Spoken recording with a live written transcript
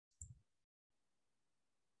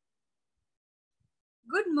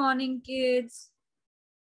Good morning, kids.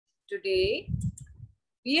 Today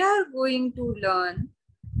we are going to learn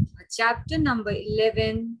chapter number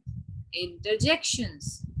 11,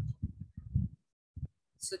 Interjections.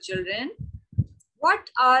 So children, what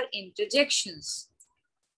are interjections?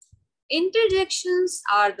 Interjections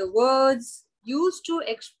are the words used to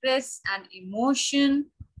express an emotion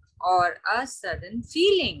or a sudden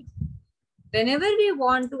feeling. Whenever we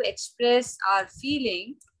want to express our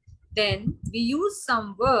feeling, then we use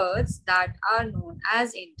some words that are known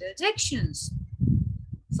as interjections.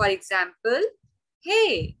 For example,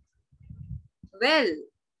 hey, well,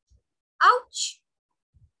 ouch,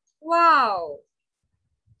 wow,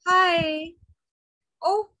 hi,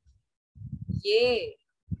 oh, yay,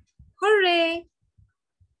 hooray.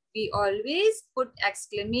 We always put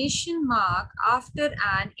exclamation mark after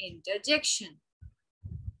an interjection.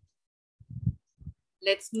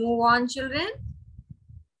 Let's move on, children.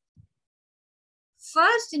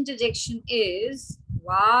 First interjection is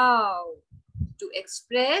wow, to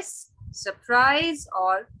express surprise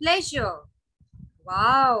or pleasure.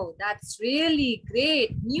 Wow, that's really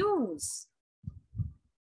great news.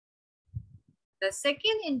 The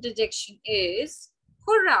second interjection is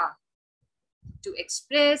hurrah, to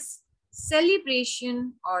express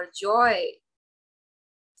celebration or joy.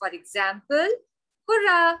 For example,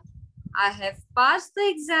 hurrah, I have passed the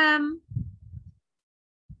exam.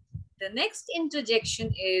 The next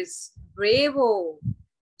interjection is bravo,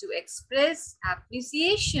 to express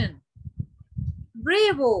appreciation.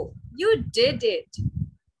 Bravo, you did it.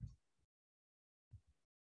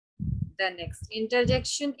 The next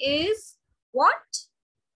interjection is what?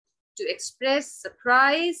 To express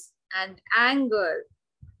surprise and anger.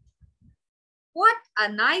 What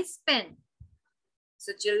a nice pen.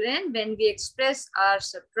 So children, when we express our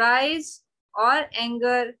surprise or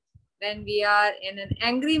anger, when we are in an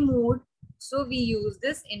angry mood, so we use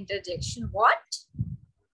this interjection what?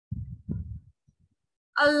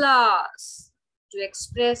 Alas, to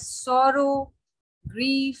express sorrow,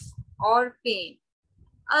 grief or pain.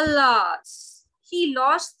 Alas, he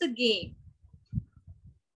lost the game.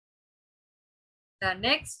 The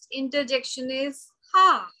next interjection is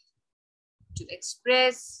ha, to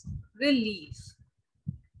express relief.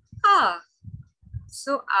 Ha,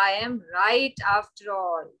 so I am right after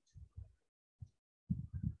all.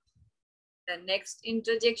 The next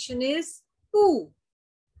interjection is who,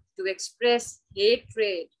 to express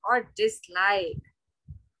hatred or dislike.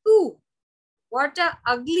 Who, what a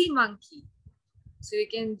ugly monkey. So you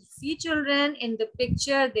can see children in the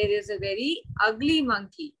picture there is a very ugly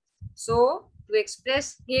monkey. So to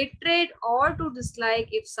express hatred or to dislike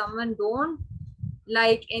if someone don't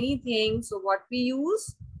like anything, so what we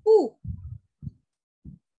use? Who.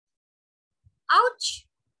 Ouch,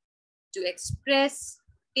 to express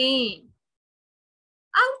pain.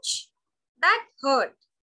 Ouch, that hurt.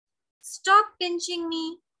 Stop pinching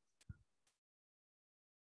me.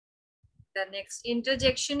 The next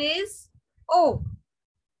interjection is oh,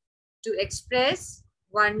 to express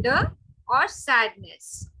wonder or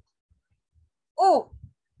sadness. Oh,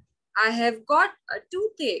 I have got a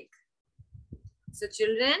toothache. So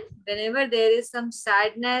children, whenever there is some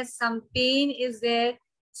sadness, some pain is there,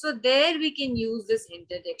 so there we can use this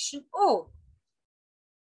interjection oh.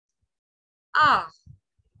 Ah,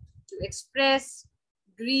 to express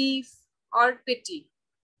grief or pity.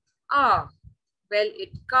 Ah, well,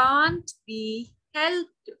 it can't be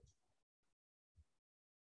helped.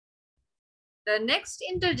 The next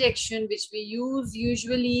interjection which we use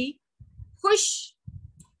usually, push,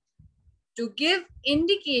 to give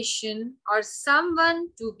indication or someone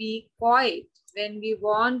to be quiet. When we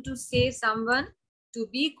want to say someone to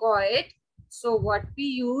be quiet, so what we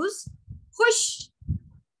use? Push,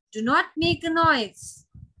 do not make a noise.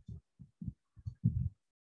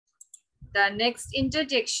 The next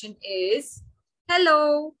interjection is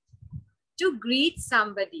hello, to greet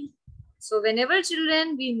somebody. So whenever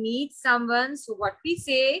children we meet someone, so what we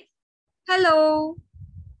say? Hello,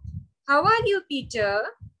 how are you, Peter?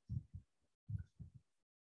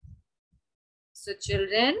 So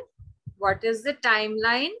children, what is the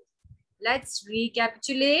timeline? Let's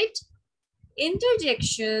recapitulate.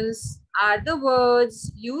 Interjections are the words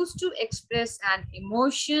used to express an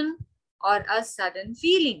emotion or a sudden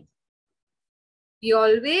feeling. We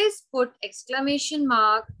always put exclamation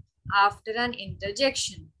mark after an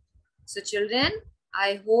interjection. So children,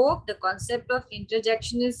 I hope the concept of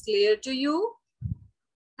interjection is clear to you.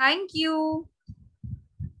 Thank you.